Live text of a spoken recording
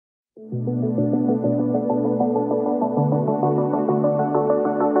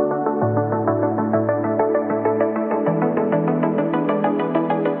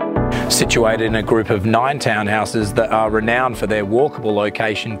Situated in a group of 9 townhouses that are renowned for their walkable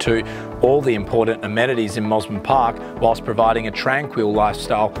location to all the important amenities in Mosman Park, whilst providing a tranquil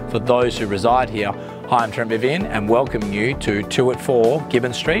lifestyle for those who reside here. Hi, I'm Trent Vivian and welcome you to 2 at 4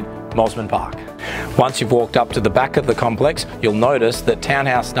 Gibbon Street, Mosman Park. Once you've walked up to the back of the complex, you'll notice that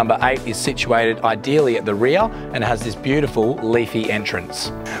townhouse number 8 is situated ideally at the rear and has this beautiful leafy entrance.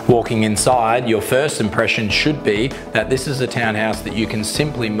 Walking inside, your first impression should be that this is a townhouse that you can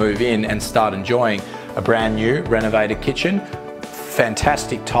simply move in and start enjoying. A brand new renovated kitchen,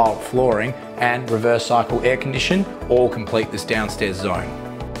 fantastic tiled flooring and reverse cycle air condition all complete this downstairs zone.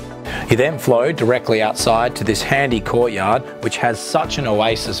 You then flow directly outside to this handy courtyard which has such an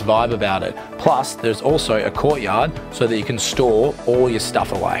oasis vibe about it. Plus there's also a courtyard so that you can store all your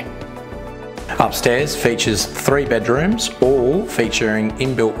stuff away. Upstairs features 3 bedrooms, all featuring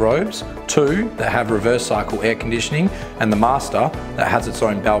inbuilt robes, 2 that have reverse cycle air conditioning and the master that has its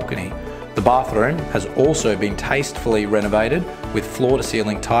own balcony. The bathroom has also been tastefully renovated with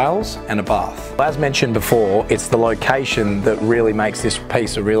floor-to-ceiling tiles and a bath. As mentioned before, it's the location that really makes this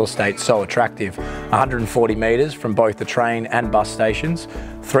piece of real estate so attractive. 140 metres from both the train and bus stations,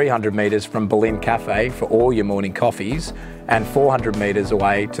 300 metres from Berlin Cafe for all your morning coffees, and 400 metres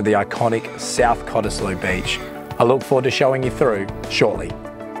away to the iconic South Cottesloe Beach. I look forward to showing you through shortly.